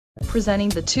Presenting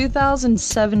the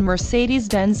 2007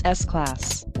 Mercedes-Benz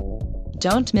S-Class.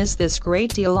 Don't miss this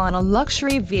great deal on a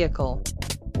luxury vehicle.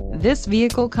 This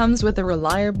vehicle comes with a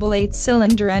reliable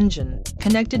 8-cylinder engine,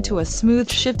 connected to a smooth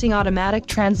shifting automatic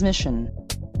transmission.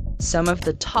 Some of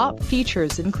the top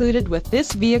features included with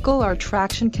this vehicle are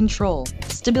traction control,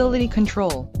 stability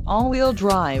control, all-wheel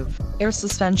drive, air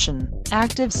suspension,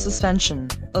 active suspension,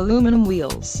 aluminum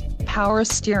wheels, power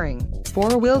steering,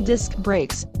 4-wheel disc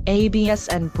brakes, ABS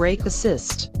and brake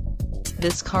assist.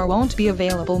 This car won't be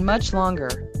available much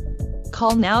longer.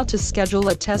 Call now to schedule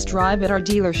a test drive at our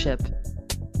dealership.